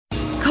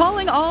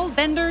Calling all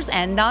benders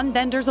and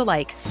non-benders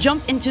alike.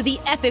 Jump into the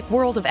epic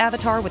world of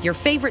Avatar with your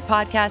favorite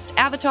podcast,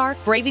 Avatar: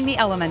 Braving the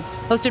Elements.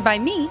 Hosted by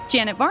me,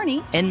 Janet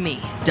Varney. And me,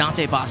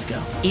 Dante Bosco.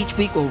 Each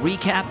week we'll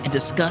recap and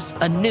discuss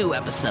a new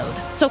episode.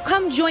 So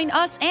come join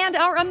us and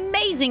our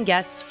amazing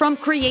guests, from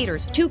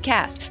creators to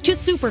cast to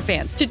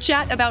superfans, to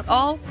chat about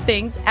all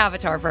things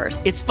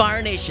Avatarverse. It's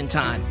Fire Nation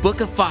time.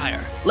 Book of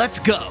Fire. Let's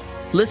go.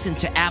 Listen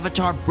to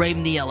Avatar: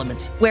 Braving the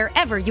Elements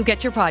wherever you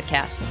get your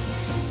podcasts.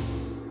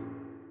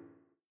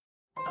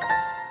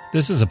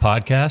 This is a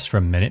podcast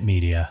from Minute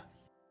Media.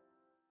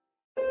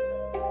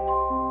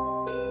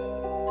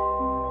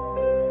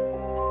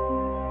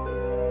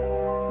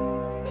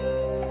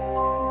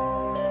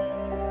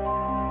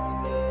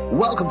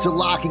 Welcome to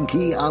Lock and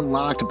Key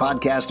Unlocked, a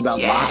podcast about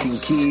Lock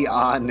and Key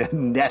on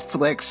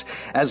Netflix,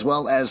 as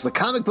well as the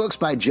comic books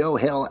by Joe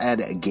Hill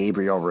and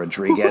Gabriel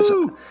Rodriguez.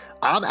 Woo-hoo.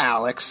 I'm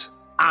Alex.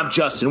 I'm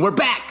Justin. We're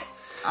back.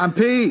 I'm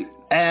Pete.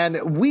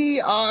 And we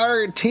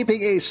are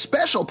taping a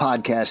special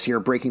podcast here,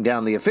 breaking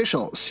down the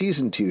official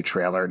Season 2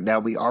 trailer. Now,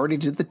 we already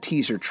did the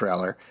teaser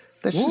trailer.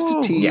 That's just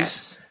a tease.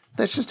 Yes.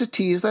 That's just a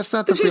tease. That's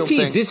not the real thing.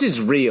 This is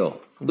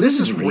real. This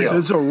is real.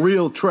 This is a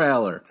real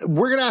trailer.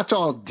 We're going to have to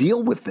all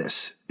deal with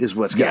this, is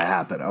what's going to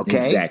happen,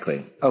 okay?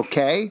 Exactly.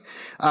 Okay?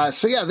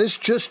 So, this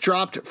just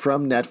dropped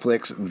from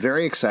Netflix.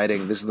 Very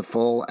exciting. This is the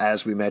full,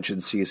 as we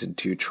mentioned, Season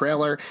 2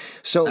 trailer.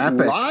 So,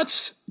 Epic.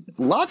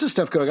 lots of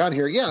stuff going on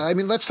here. Yeah, I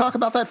mean, let's talk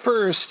about that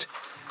first.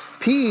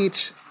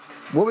 Pete,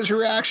 what was your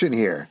reaction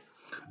here?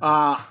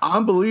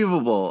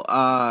 Unbelievable.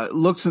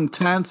 Looks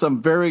intense.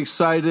 I'm very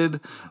excited.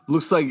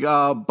 Looks like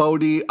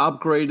Bodhi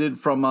upgraded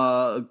from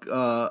a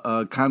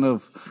kind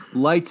of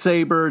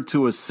lightsaber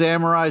to a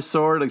samurai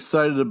sword.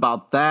 Excited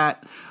about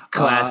that.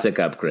 Classic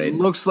upgrade.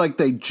 Looks like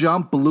they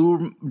jumped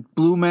Blue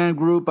Man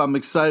Group. I'm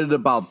excited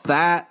about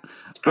that.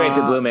 It's great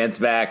the Blue Man's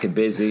back and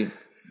busy.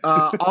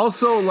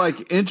 Also,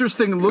 like,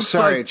 interesting. Looks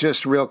Sorry,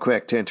 just real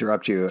quick to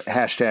interrupt you.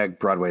 Hashtag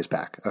Broadway's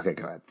back. Okay,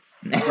 go ahead.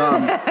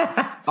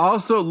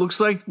 Also, looks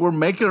like we're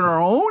making our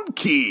own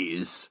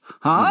keys,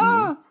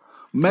 huh?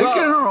 Making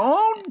our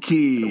own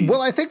keys.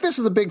 Well, I think this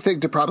is the big thing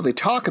to probably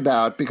talk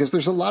about, because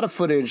there's a lot of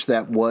footage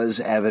that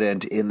was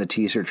evident in the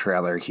teaser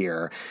trailer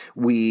here.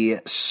 We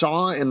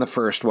saw in the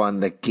first one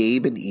that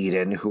Gabe and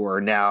Eden, who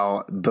are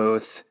now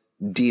both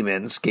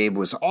demons. Gabe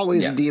was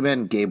always a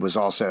demon. Gabe was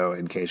also,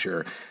 in case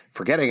you're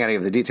forgetting any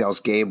of the details,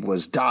 Gabe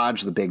was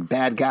Dodge, the big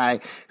bad guy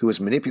who was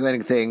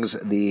manipulating things.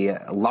 The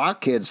Locke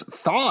kids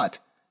thought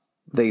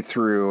they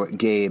threw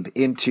Gabe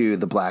into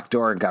the black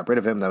door and got rid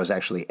of him. That was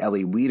actually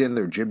Ellie Whedon,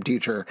 their gym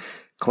teacher.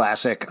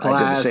 Classic.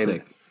 I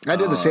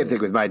did the same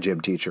thing with my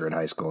gym teacher in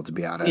high school, to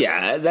be honest.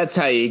 Yeah, that's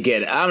how you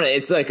get.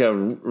 It's like a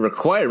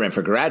requirement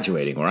for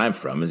graduating where I'm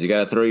from, is you got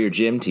to throw your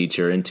gym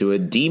teacher into a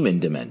demon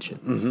dimension.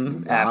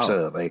 Mm-hmm, wow.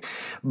 Absolutely.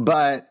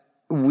 But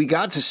we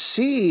got to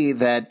see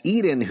that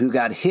Eden, who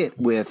got hit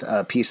with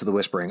a piece of the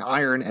Whispering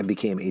Iron and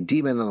became a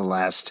demon in the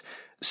last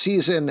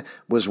season,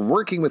 was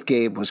working with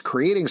Gabe, was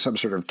creating some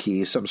sort of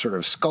key, some sort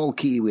of skull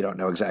key. We don't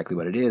know exactly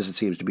what it is. It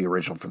seems to be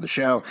original for the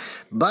show.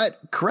 But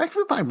correct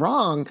me if I'm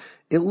wrong,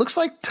 it looks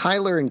like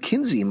Tyler and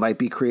Kinsey might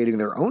be creating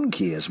their own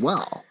key as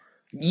well.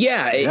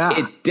 Yeah,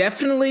 it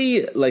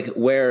definitely, like,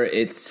 where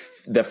it's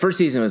the first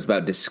season was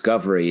about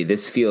discovery.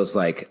 This feels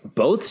like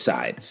both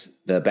sides,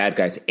 the bad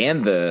guys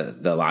and the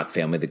Locke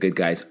family, the good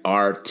guys,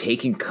 are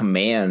taking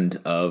command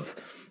of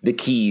the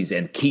keys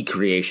and key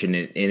creation,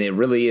 and it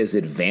really is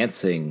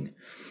advancing.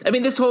 I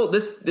mean, this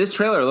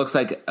trailer looks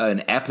like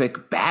an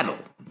epic battle.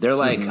 They're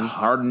like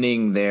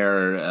hardening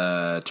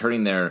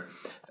turning their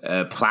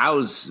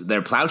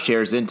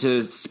plowshares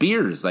into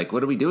spears. Like,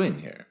 what are we doing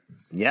here?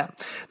 Yeah.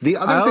 The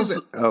other thing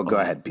go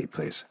ahead, Pete,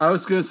 please. I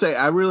was going to say,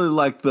 I really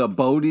like the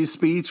Bodhi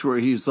speech where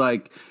he's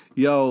like,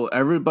 yo,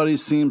 everybody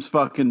seems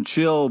fucking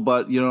chill,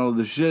 but,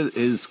 the shit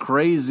is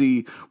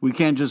crazy. We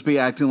can't just be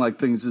acting like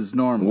things is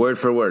normal. Word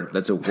for word.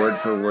 That's a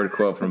word-for-word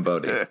quote from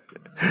Bodhi.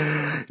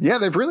 Yeah,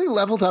 they've really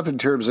leveled up in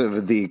terms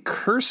of the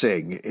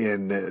cursing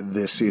in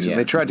this season. Yeah.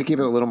 They tried to keep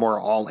it a little more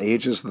all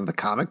ages than the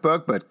comic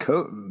book, but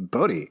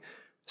Bodhi,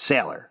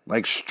 sailor,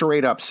 like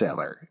straight up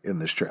sailor in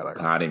this trailer.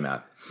 Potty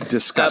mouth.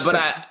 Disgusting.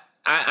 But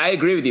I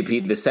agree with you,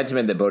 Pete. The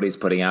sentiment that Bodhi's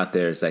putting out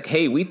there is like,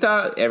 hey, we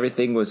thought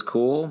everything was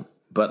cool,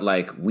 but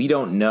like we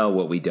don't know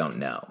what we don't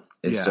know.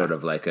 It's sort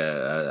of like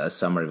a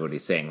summary of what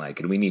he's saying.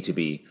 Like, and we need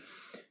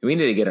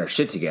to get our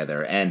shit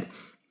together. And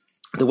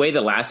the way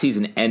the last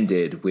season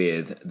ended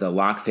with the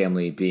Locke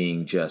family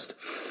being just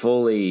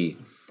fully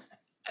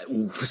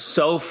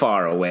so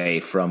far away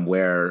from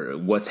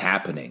what's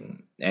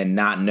happening and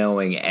not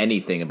knowing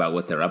anything about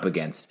what they're up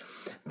against,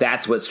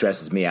 that's what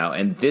stresses me out.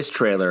 And this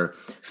trailer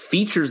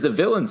features the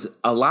villains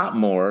a lot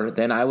more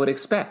than I would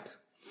expect.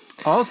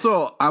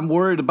 Also, I'm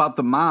worried about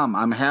the mom.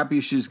 I'm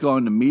happy she's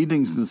going to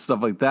meetings and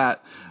stuff like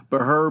that.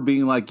 But her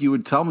being like, you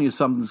would tell me if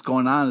something's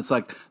going on. It's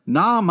like,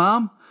 nah,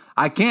 Mom,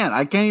 I can't.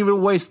 I can't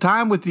even waste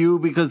time with you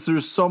because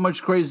there's so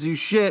much crazy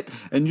shit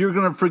and you're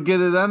going to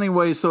forget it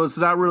anyway. So it's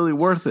not really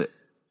worth it.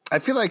 I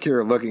feel like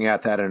you're looking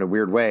at that in a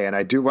weird way, and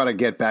I do want to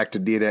get back to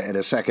Nina in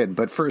a second,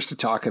 but first to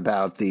talk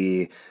about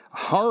the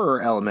horror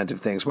element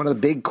of things. One of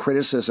the big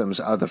criticisms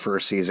of the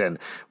first season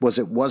was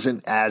it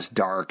wasn't as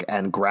dark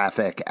and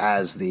graphic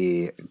as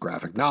the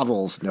graphic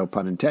novels, no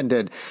pun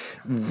intended.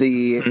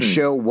 The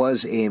show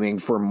was aiming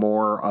for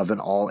more of an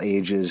all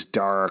ages,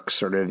 dark,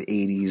 sort of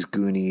 80s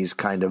Goonies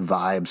kind of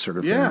vibe sort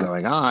of thing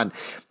going on.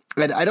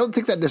 And I don't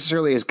think that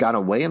necessarily has gone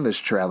away in this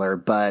trailer,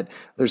 but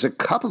there's a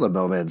couple of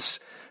moments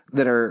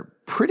that are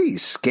pretty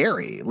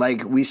scary.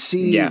 Like we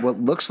see what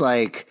looks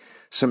like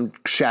some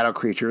shadow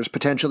creatures,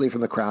 potentially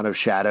from the Crown of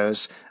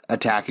Shadows,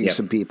 attacking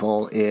some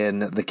people in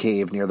the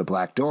cave near the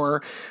Black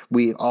Door.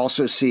 We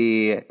also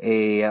see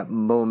a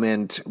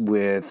moment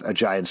with a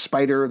giant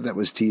spider that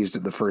was teased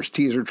in the first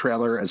teaser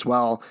trailer as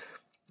well.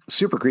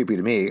 Super creepy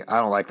to me. I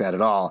don't like that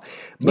at all.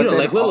 But you don't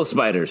like little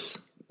spiders,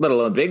 let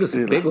alone big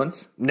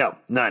ones. No,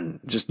 none.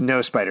 Just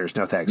no spiders.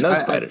 No thanks. No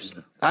spiders.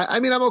 I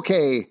mean, I'm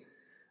okay.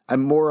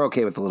 I'm more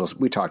okay with the little.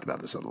 We talked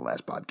about this on the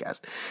last podcast.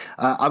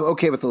 I'm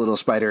okay with the little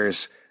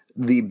spiders.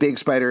 The big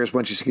spiders,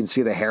 once you can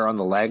see the hair on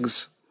the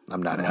legs,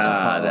 I'm not into.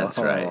 That's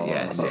right.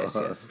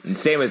 Yes. And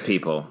same with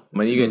people.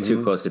 When you get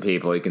too close to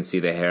people, you can see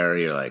the hair.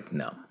 You're like,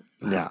 no.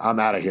 Yeah, I'm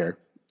out of here.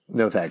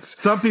 No thanks.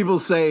 Some people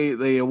say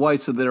the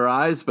whites of their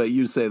eyes, but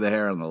you say the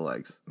hair on the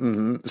legs.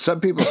 Mm-hmm. Some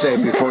people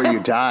say before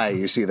you die,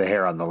 you see the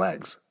hair on the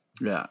legs.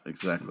 Yeah,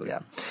 exactly. Yeah.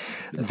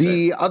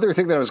 The other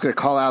thing that I was going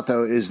to call out,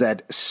 though, is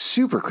that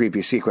super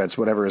creepy sequence,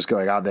 whatever is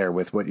going on there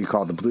with what you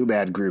call the Blue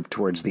Man Group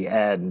towards the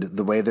end,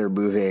 the way they're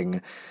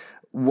moving.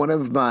 One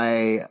of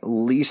my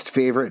least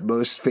favorite,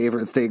 most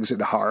favorite things in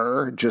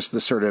horror, just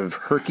the sort of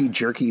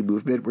herky-jerky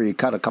movement where you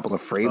cut a couple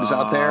of frames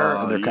out there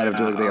and they're kind of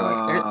doing the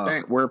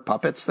like, we're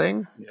puppets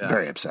thing. Yeah.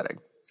 Very upsetting.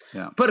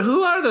 Yeah. But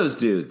who are those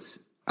dudes?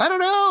 I don't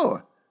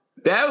know.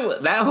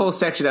 That whole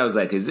section, I was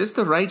like, is this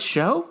the right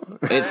show?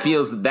 It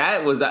feels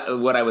that was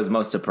what I was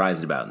most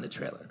surprised about in the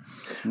trailer.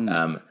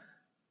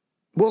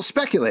 We'll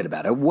speculate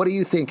about it. What do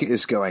you think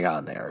is going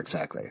on there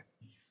exactly?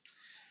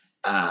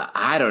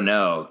 I don't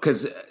know,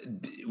 because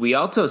we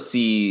also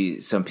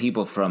see some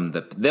people from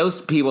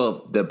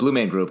the Blue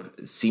Man Group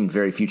seemed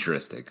very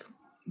futuristic.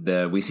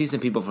 We see some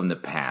people from the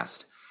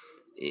past.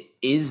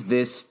 Is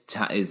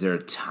there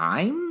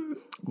time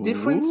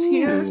difference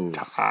here?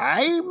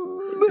 Time?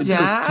 Does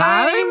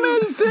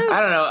time exist?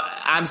 I don't know.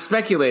 I'm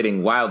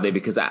speculating wildly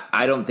because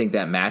I don't think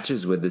that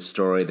matches with the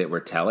story that we're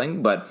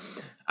telling, but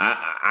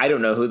I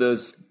don't know who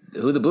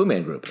the Blue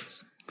Man Group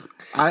is.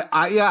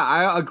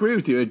 I agree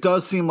with you. It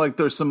does seem like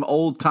there's some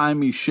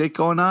old-timey shit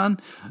going on,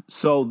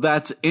 so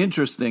that's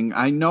interesting.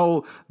 I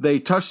know they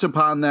touched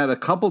upon that a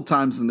couple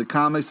times in the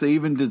comics. They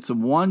even did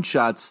some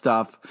one-shot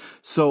stuff,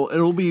 so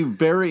it'll be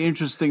very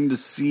interesting to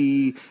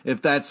see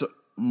if that's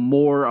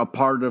more a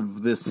part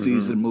of this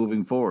season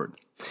moving forward.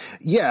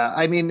 Yeah,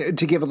 I mean,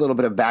 to give a little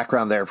bit of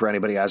background there for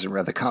anybody who hasn't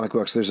read the comic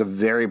books, there's a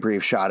very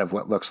brief shot of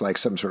what looks like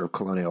some sort of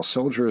colonial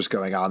soldiers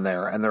going on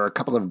there, and there are a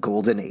couple of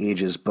Golden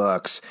Ages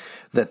books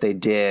that they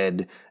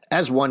did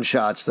as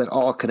one-shots that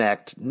all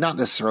connect, not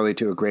necessarily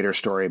to a greater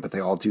story, but they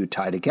all do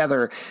tie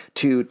together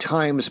to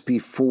times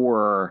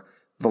before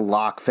the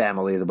Locke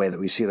family, the way that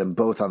we see them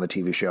both on the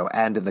TV show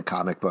and in the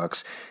comic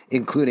books,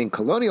 including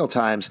colonial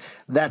times.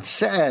 That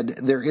said,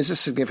 there is a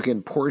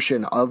significant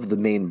portion of the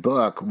main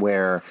book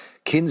where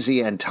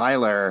Kinsey and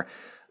Tyler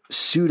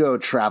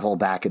pseudo-travel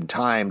back in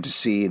time to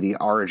see the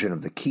origin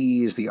of the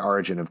keys, the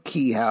origin of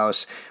Key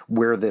House,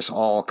 where this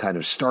all kind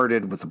of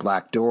started with the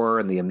Black Door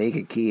and the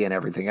Omega Key and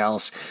everything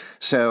else.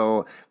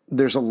 So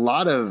there's a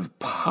lot of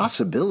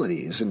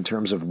possibilities in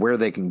terms of where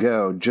they can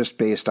go just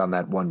based on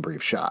that one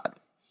brief shot.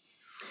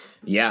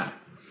 Yeah.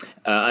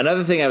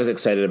 Another thing I was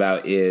excited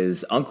about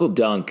is Uncle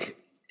Dunk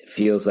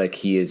feels like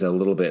he is a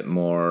little bit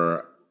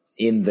more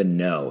in the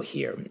know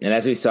here. And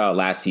as we saw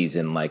last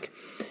season, like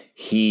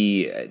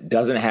he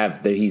doesn't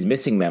have he's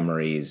missing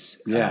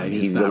memories. Yeah,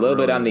 he's a little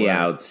bit on the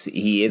outs.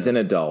 He is an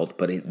adult,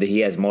 but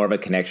he has more of a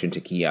connection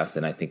to Kios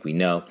than I think we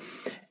know.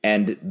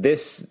 And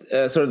this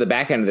sort of the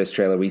back end of this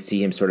trailer, we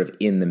see him sort of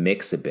in the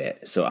mix a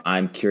bit. So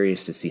I'm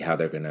curious to see how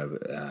they're going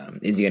to,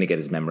 is he going to get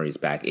his memories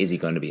back? Is he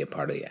going to be a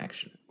part of the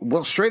action?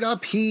 Well, straight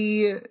up,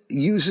 they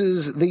use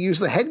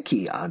the head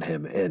key on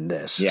him in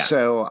this. Yeah.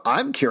 So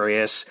I'm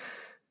curious,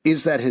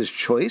 is that his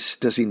choice?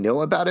 Does he know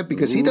about it?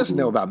 Because he doesn't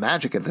know about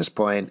magic at this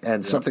point.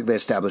 And something they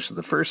established in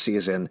the first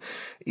season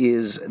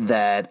is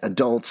that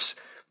adults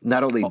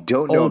not only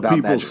don't know about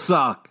magic. Old people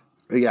suck.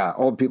 Yeah,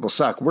 old people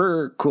suck.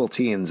 We're cool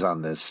teens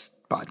on this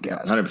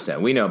podcast.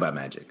 100%. We know about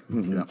magic.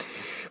 Mm-hmm. Yeah.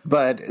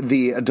 But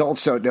the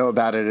adults don't know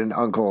about it, and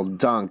Uncle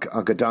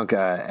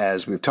Dunka,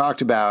 as we've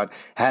talked about,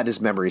 had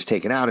his memories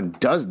taken out and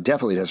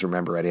definitely doesn't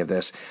remember any of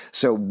this.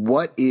 So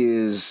what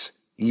is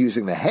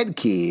using the head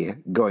key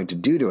going to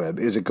do to him?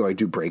 Is it going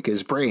to break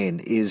his brain?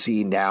 Is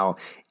he now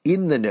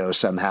in the know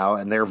somehow,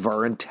 and they're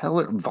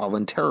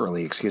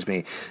voluntarily,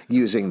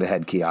 using the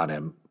head key on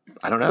him?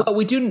 I don't know. Well,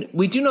 we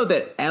do know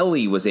that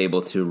Ellie was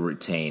able to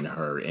retain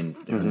her in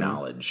her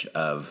knowledge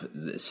of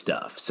this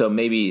stuff. So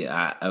maybe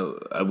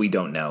we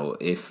don't know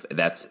if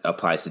that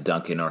applies to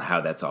Duncan or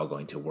how that's all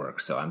going to work.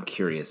 So I'm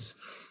curious.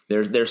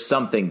 There's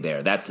something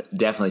there. That's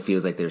definitely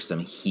feels like there's some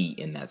heat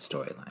in that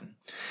storyline.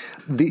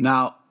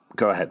 Now,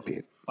 go ahead,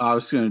 Pete. I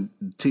was going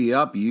to tee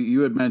up.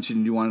 You had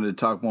mentioned you wanted to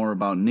talk more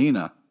about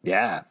Nina.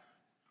 Yeah.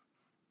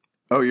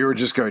 Oh, you were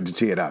just going to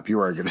tee it up. You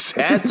weren't going to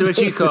say That's what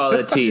you call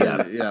a tee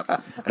up.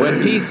 Yeah.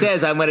 When Pete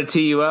says, I'm going to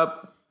tee you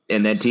up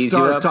and then tease you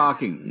Start up.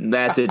 talking.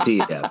 That's a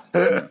tee up.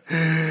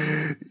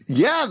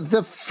 Yeah,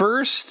 the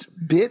first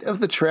bit of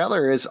the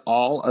trailer is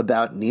all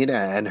about Nina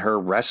and her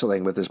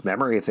wrestling with this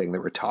memory thing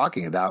that we're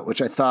talking about,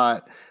 which I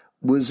thought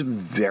was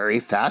very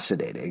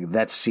fascinating.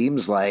 That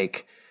seems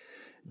like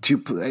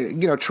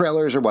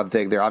trailers are one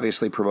thing. They're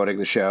obviously promoting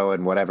the show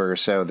and whatever,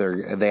 so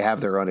they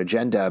have their own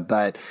agenda.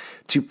 But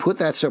to put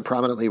that so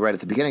prominently right at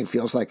the beginning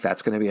feels like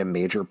that's going to be a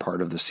major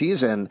part of the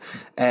season.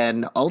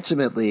 And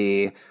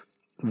ultimately,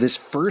 this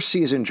first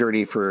season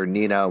journey for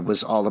Nina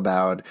was all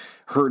about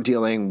her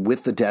dealing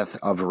with the death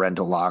of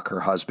Rendell Locke,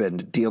 her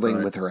husband,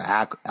 dealing with her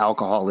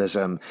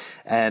alcoholism,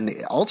 and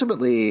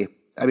ultimately,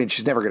 I mean,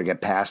 she's never going to get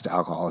past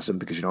alcoholism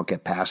because you don't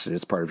get past it.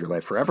 It's part of your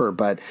life forever.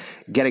 But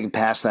getting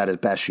past that as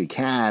best she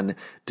can,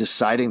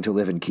 deciding to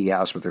live in Key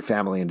House with her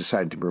family and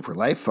deciding to move her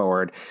life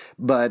forward.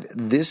 But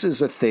this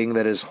is a thing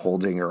that is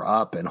holding her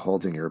up and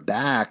holding her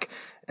back.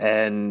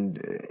 And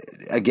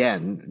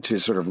again, to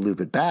sort of loop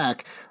it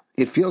back,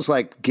 it feels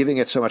like giving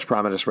it so much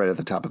prominence right at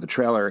the top of the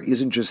trailer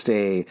isn't just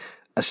a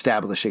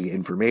establishing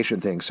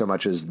information thing so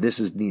much as this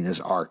is Nina's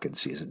arc in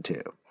season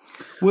 2.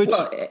 Which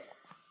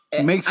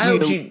makes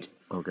me...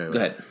 Okay, go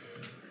ahead.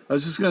 I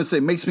was just going to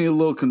say, makes me a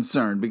little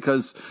concerned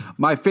because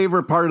my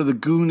favorite part of the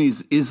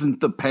Goonies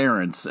isn't the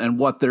parents and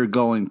what they're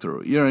going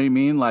through. You know what I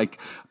mean? Like,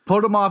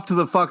 put them off to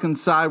the fucking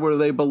side where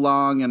they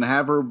belong and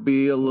have her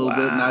be a little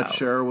bit not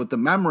sure with the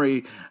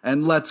memory,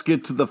 and let's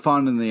get to the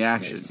fun and the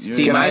action.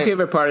 See, my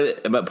favorite part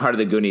of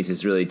the Goonies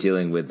is really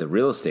dealing with the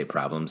real estate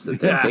problems that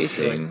they're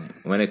facing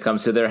when it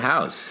comes to their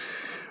house.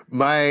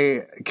 Can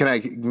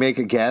I make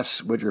a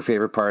guess what your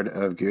favorite part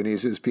of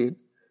Goonies is, Pete?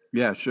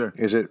 Yeah, sure.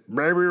 Is it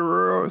Baby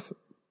Ruth?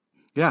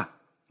 Yeah,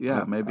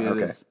 maybe it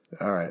is.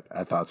 All right,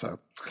 I thought so.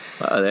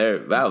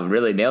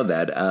 Really nailed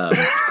that.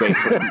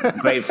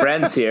 Great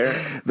friends here.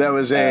 That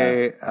was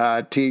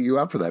teeing you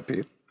up for that,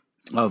 Pete.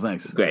 Oh,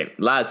 thanks. Great.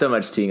 So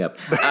much teeing up.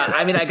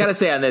 I mean, I got to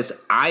say on this,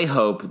 I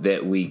hope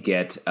that we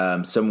get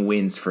some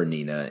wins for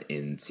Nina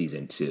in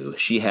season 2.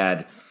 She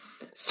had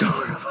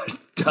sort of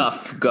a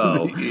tough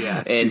go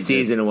in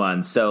season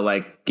 1. So,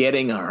 like,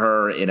 getting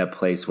her in a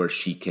place where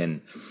she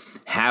can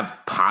have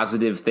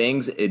positive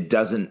things, it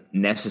doesn't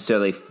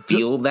necessarily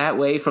feel that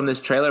way from this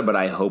trailer, but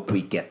I hope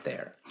we get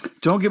there.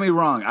 Don't get me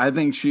wrong. I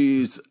think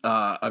she's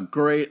a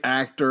great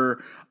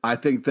actor. I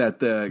think that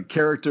the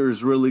character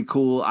is really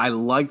cool. I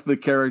like the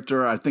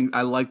character. I think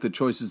I like the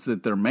choices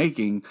that they're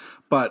making.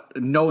 But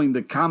knowing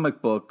the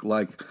comic book,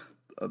 like,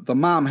 the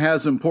mom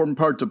has an important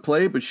part to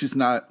play, but she's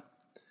not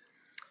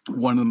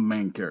one of the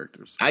main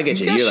characters. I get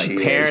you. You're like,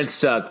 parents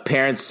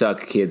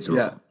suck, kids rule.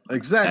 Yeah,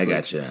 exactly. I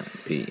got you,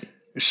 Pete.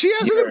 She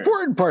has an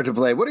important part to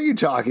play. What are you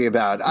talking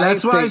about?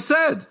 That's what I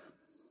said.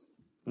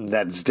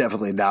 That's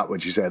definitely not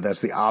what you said. That's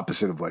the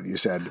opposite of what you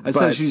said. I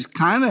said she's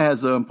kind of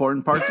has an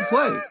important part to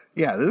play.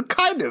 Yeah, the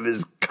kind of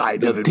is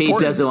kind of Pete important. Pete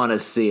doesn't want to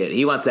see it.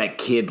 He wants that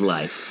kid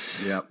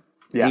life. Yep.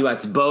 Yeah. He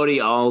wants Bodhi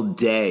all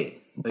day.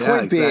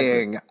 Point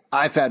being,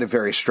 I found it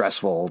very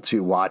stressful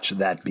to watch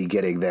that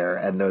beginning there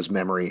and those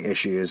memory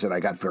issues, and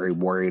I got very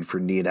worried for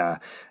Nina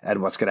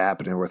and what's going to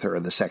happen with her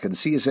in the second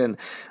season.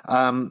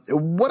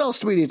 What else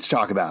do we need to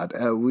talk about?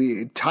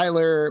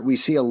 We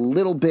see a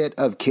little bit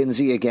of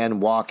Kinsey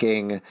again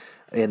walking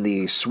in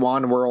the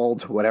Swan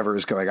world, whatever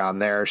is going on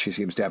there. She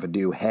seems to have a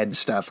new head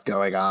stuff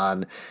going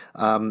on.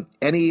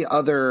 Any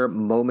other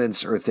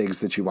moments or things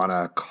that you want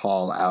to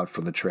call out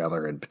from the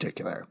trailer in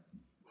particular?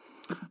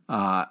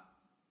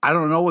 I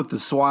don't know what the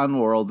Swan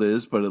world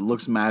is, but it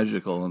looks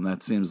magical, and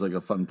that seems like a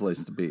fun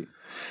place to be.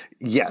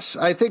 Yes,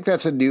 I think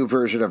that's a new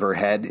version of her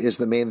head is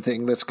the main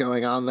thing that's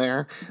going on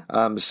there.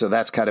 So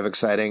that's kind of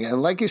exciting.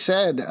 And like you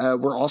said,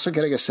 we're also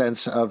getting a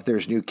sense of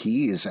there's new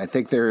keys. I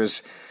think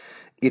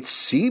it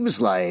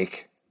seems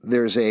like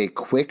there's a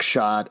quick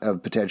shot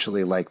of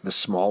potentially like the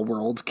Small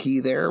World key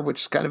there,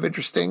 which is kind of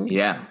interesting.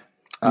 Yeah.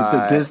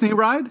 The Disney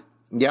ride?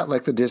 Yeah,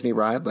 like the Disney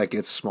ride, like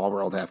it's Small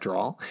World after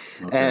all.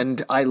 Okay.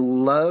 And I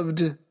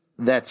loved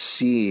that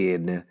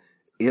scene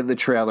in the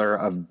trailer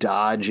of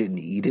Dodge and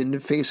Eden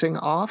facing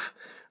off.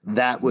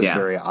 That was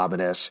very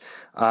ominous.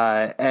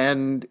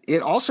 And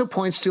it also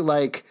points to,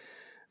 like,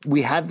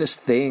 we had this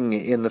thing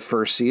in the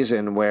first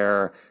season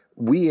where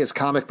we as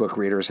comic book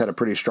readers had a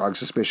pretty strong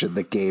suspicion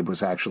that Gabe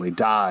was actually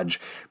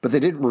Dodge, but they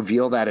didn't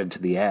reveal that into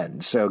the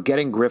end. So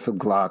getting Griffin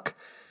Gluck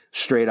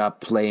straight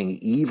up playing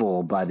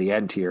evil by the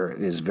end here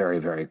is very,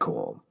 very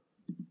cool.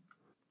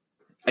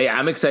 Yeah,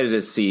 I'm excited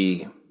to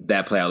see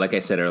that play out. Like I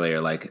said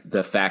earlier, like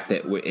the fact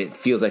that it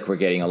feels like we're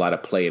getting a lot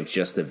of play of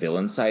just the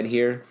villain side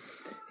here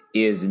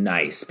is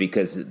nice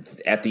because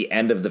at the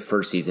end of the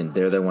first season,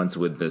 they're the ones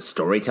with the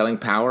storytelling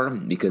power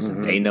because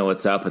they know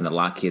what's up and the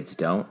Locke kids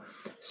don't.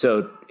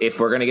 So if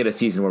we're going to get a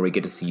season where we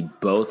get to see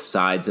both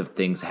sides of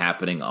things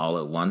happening all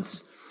at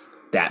once,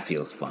 that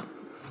feels fun.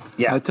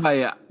 Yeah. I tell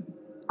you,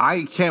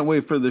 I can't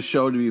wait for the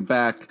show to be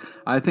back.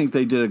 I think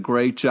they did a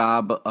great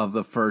job of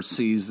the first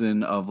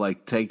season of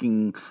like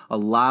taking a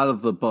lot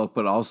of the book,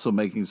 but also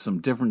making some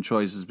different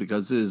choices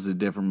because it is a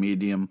different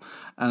medium.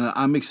 And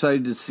I'm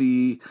excited to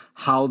see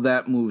how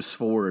that moves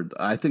forward.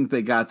 I think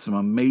they got some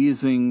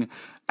amazing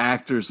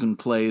actors in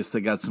place.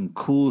 They got some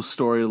cool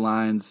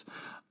storylines.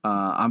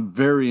 I'm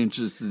very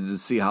interested to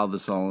see how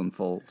this all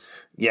unfolds.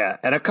 Yeah,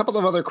 and a couple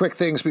of other quick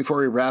things before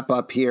we wrap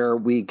up here.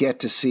 We get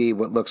to see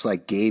what looks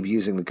like Gabe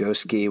using the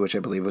ghost key, which I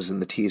believe was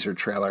in the teaser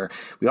trailer.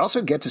 We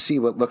also get to see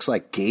what looks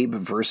like Gabe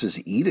versus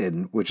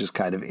Eden, which is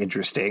kind of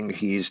interesting.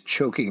 He's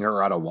choking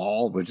her on a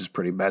wall, which is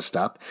pretty messed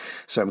up.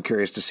 So I'm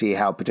curious to see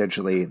how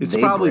potentially it's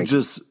probably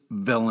just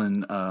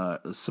villain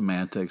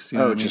semantics. You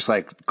know just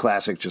like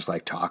classic, just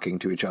like talking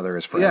to each other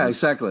as friends. Yeah,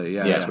 exactly.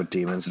 Yeah, that's what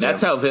demons do.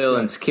 That's how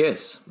villains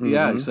kiss.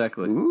 Yeah,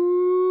 exactly.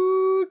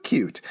 Ooh,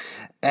 cute.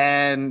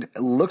 And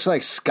looks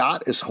like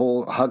Scott is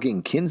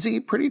hugging Kinsey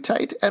pretty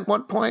tight at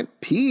one point.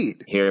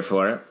 Pete, Here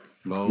for it.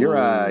 you're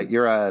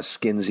a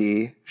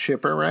Skinsey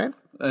shipper, right?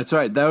 That's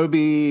right.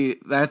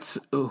 That's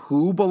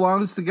who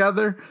belongs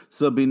together.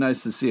 So it'd be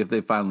nice to see if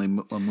they finally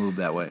move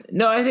that way.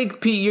 No, I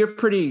think, Pete, you're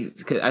pretty...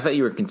 I thought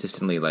you were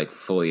consistently like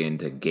fully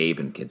into Gabe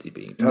and Kinsey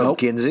being. Oh, Nope.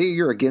 Kinsey?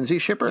 You're a Kinsey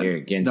shipper? You're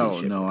a Kinsey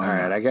shipper. No. All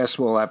right, I guess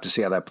we'll have to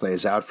see how that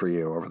plays out for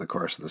you over the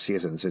course of the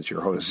season since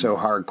you're so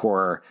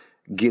hardcore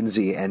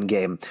Kinsey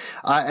endgame.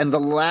 And the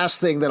last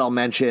thing that I'll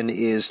mention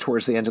is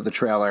towards the end of the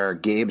trailer,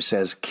 Gabe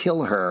says,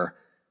 kill her.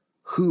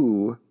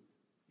 Who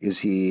is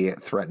he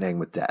threatening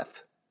with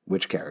death?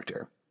 Which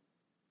character?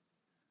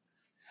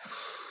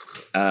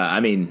 I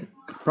mean,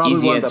 Probably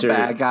easy one answer. of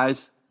the bad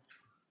guys.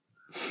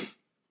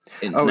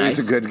 Oh, Nice.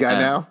 he's a good guy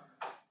now?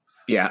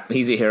 Yeah,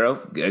 he's a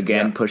hero.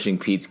 Again, pushing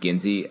Pete's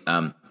Kinsey.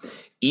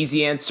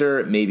 Easy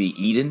answer, maybe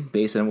Eden,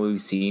 based on what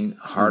we've seen.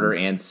 Harder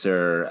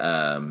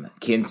answer,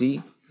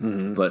 Kinsey.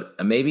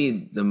 But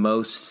maybe the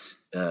most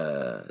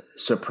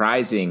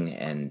surprising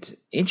and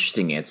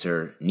interesting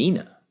answer,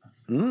 Nina.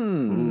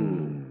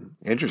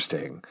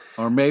 Interesting.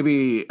 Or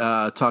maybe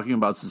talking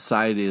about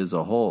society as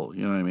a whole.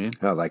 You know what I mean?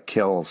 Oh, like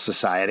kill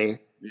society?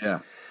 Yeah.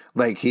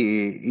 Like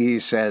he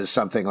says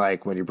something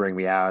like, when you bring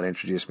me out,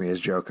 introduce me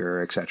as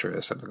Joker,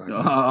 etc. Something like that.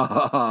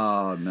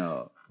 Oh,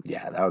 no.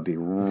 Yeah, that would be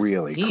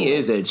really cool. He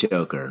is a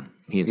Joker.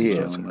 He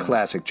is a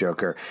classic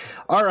Joker.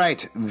 All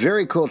right,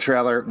 very cool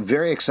trailer.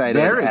 Very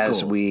excited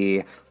as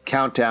we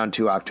count down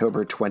to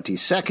October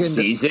 22nd.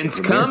 Season's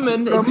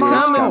coming. It's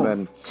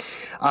coming.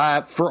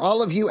 For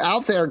all of you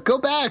out there, go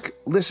back,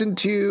 listen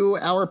to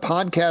our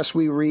podcast.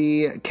 We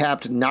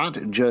recapped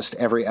not just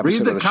every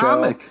episode of the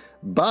comic. show,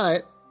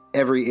 but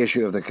every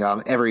issue of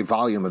the every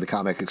volume of the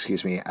comic,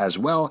 as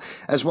well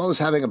as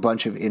having a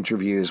bunch of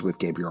interviews with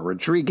Gabriel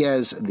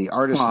Rodriguez, the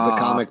artist of the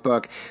comic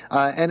book.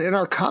 And in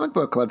our comic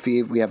book club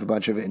feed, we have a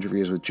bunch of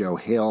interviews with Joe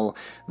Hill,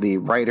 the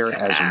writer,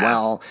 as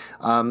well.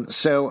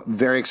 So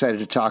very excited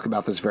to talk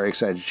about this. Very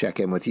excited to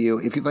check in with you.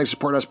 If you'd like to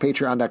support us,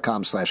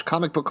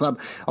 patreon.com/comic book club.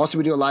 Also,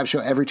 we do a live show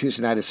every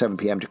Tuesday night at 7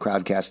 p.m. to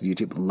Crowdcast and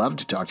YouTube. Love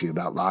to talk to you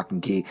about Lock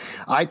and Key.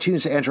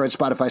 iTunes, Android,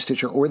 Spotify,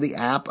 Stitcher, or the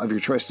app of your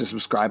choice to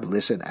subscribe,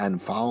 listen,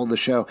 and follow the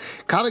show.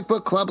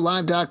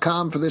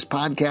 comicbookclublive.com for this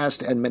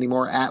podcast and many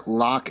more at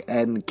Lock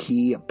and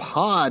Key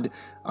Pod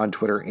on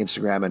Twitter,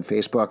 Instagram, and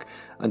Facebook.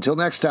 Until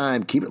next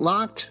time, keep it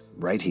locked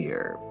right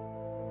here.